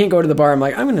 You're like, you can't go to the bar. I'm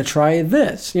like, I'm going to try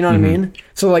this. You know what I mean?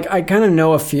 So like, I kind of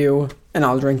know a few, and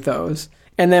I'll drink those.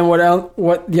 And then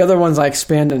what the other ones I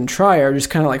expand and try are just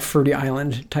kind of like Fruity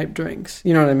Island type drinks.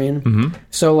 You know what I mean? Mm-hmm.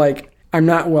 So like, I'm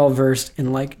not well versed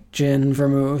in like gin,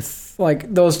 vermouth,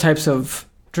 like those types of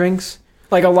drinks.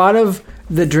 Like a lot of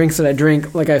the drinks that I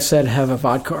drink, like I said, have a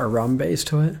vodka or rum base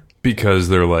to it. Because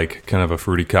they're like kind of a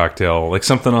fruity cocktail, like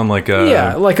something on like a...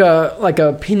 Yeah, like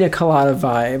a pina colada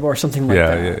vibe or something like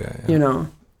that. Yeah. You know?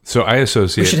 So I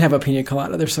associate... We should have a pina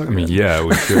colada. They're so good. I mean, yeah,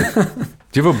 we should. Do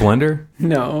you have a blender?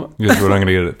 No. That's what I'm going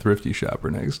to get at Thrifty Shopper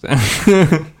next time.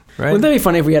 Right? Wouldn't that be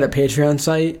funny if we had a Patreon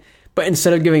site, but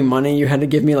instead of giving money, you had to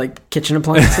give me like kitchen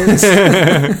appliances?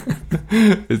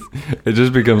 It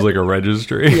just becomes like a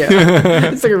registry.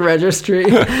 Yeah, it's like a registry. You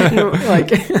know,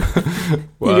 like,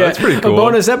 wow, that's pretty cool. A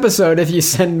bonus episode if you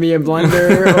send me a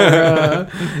blender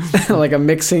or like a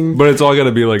mixing. But it's all got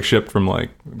to be like shipped from like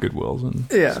Goodwills and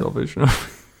Salvation. All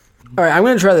right, I'm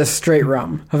going to try this straight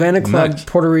rum. Havana Club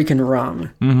Puerto Rican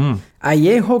rum. Mm-hmm.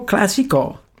 Añejo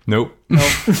Clásico. Nope.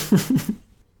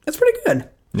 That's pretty good.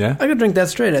 Yeah? I could drink that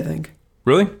straight, I think.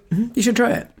 Really? Mm-hmm. You should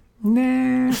try it.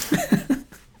 Nah.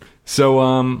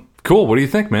 So, cool. What do you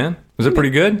think, man? Was it pretty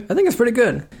good? I think it's pretty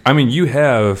good. I mean, you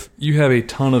have a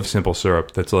ton of simple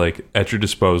syrup that's like at your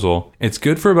disposal. It's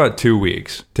good for about 2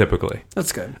 weeks, typically.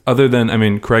 That's good. Other than, I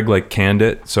mean, Craig like canned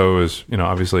it, so it was,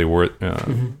 obviously worth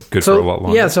good for a lot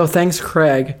longer. Yeah, so thanks,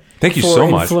 Craig. Thank you so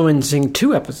much. For influencing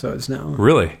 2 episodes now.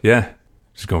 Really? Yeah.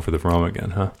 Just going for the rum again,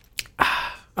 huh? All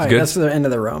right, that's the end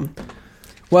of the rum.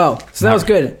 Well, so that was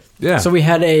good. Yeah. So we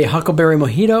had a huckleberry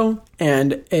mojito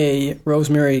and a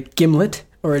rosemary gimlet,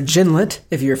 or a ginlet,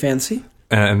 if you're fancy.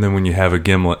 And then when you have a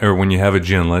gimlet, or when you have a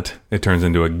ginlet, it turns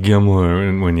into a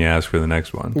gimlet when you ask for the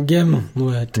next one.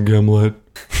 Gimlet.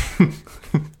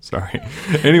 Sorry.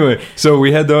 Anyway, so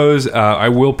we had those.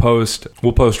 We'll post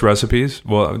recipes.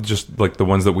 Well, just like the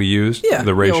ones that we used. Yeah.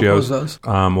 The ratios. We'll post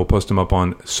those. We'll post them up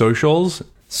on socials.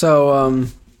 So,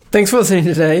 thanks for listening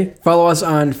today. Follow us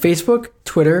on Facebook,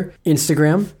 Twitter,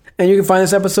 Instagram. And you can find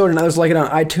this episode and others like it on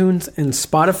iTunes and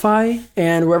Spotify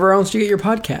and wherever else you get your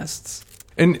podcasts.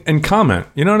 And comment.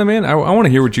 You know what I mean? I want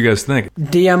to hear what you guys think.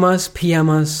 DM us, PM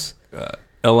us.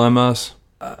 LM us.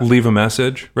 Leave a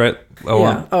message, right? LM.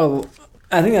 Yeah. Oh,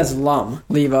 I think that's LUM.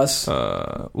 Leave us.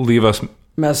 Leave us.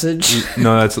 Message.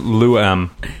 No, that's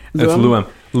LUM. That's LUM.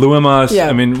 LUM us. Yeah.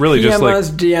 I mean, really PM just like... us,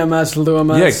 DM us,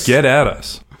 LUM us. Yeah, get at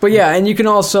us. But yeah, and you can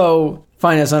also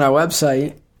find us on our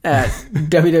website at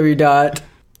www.snackdownpod.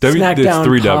 It's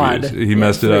 3 W's. He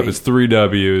messed it up. It's 3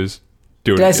 W's.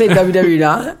 Did I say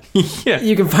www? Yeah.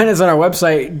 You can find us on our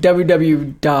website,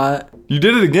 www. You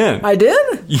did it again. I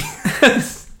did?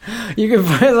 Yes. You can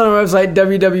find us on our website,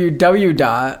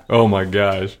 www. Oh my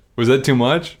gosh. Was that too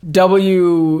much?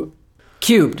 W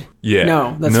cubed. Yeah.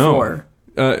 No, that's 4.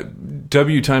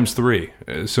 W times 3,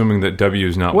 assuming that W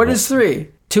is not What is 3?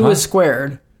 2 is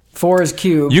squared. 4 is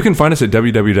cubed. You can find us at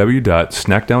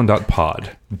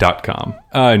www.snackdown.pod.com.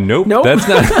 Nope. That's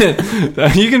not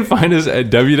it. You can find us at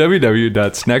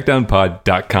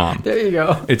www.snackdownpod.com. There you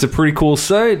go. It's a pretty cool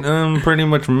site. I'm pretty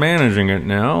much managing it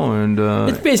now, and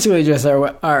it's basically just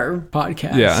our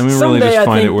podcast. Yeah, I mean, someday really just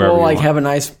find it wherever we'll you want. have a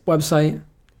nice website.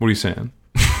 What are you saying?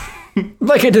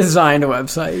 Like a designed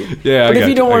website. Yeah, but if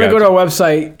you don't want to go to our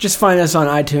website, just find us on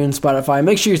iTunes, Spotify.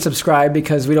 Make sure you subscribe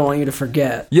because we don't want you to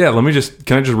forget. Yeah, can I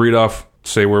just read off,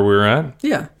 say where we were at?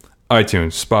 Yeah.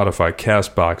 iTunes, Spotify,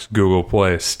 CastBox, Google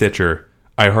Play, Stitcher,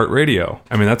 iHeartRadio.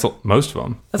 I mean, that's most of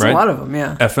them. That's right? a lot of them,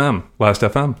 yeah. FM, Last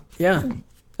FM. Yeah.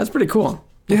 That's pretty cool.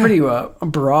 Yeah. Pretty a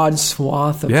broad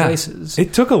swath of places.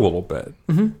 It took a little bit,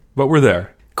 but we're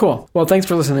there. Cool. Well, thanks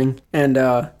for listening, and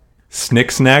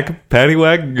Snick, snack,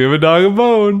 paddywhack, give a dog a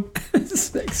bone.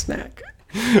 Snack.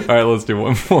 All right, let's do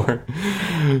one more.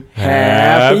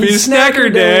 Happy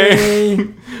Snacker Day.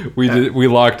 We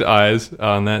locked eyes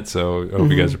on that, so I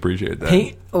hope you guys appreciate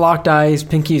that. Locked eyes,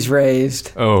 pinkies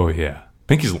raised. Oh, yeah.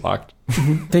 Pinky's locked.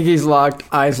 Pinkies locked,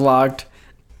 eyes locked.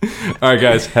 All right,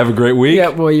 guys. Have a great week. Yeah,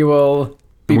 well, you will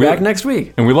be back next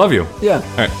week. And we love you. Yeah.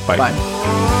 All right, bye. Bye.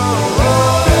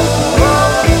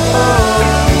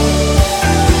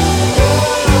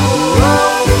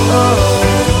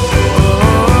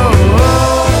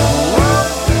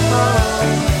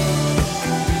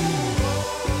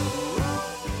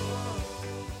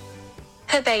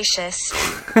 Herbaceous.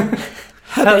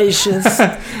 Herbaceous.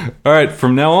 All right,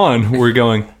 from now on, we're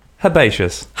going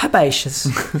herbaceous. Herbaceous.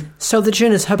 So the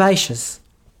gin is herbaceous.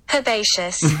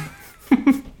 Herbaceous.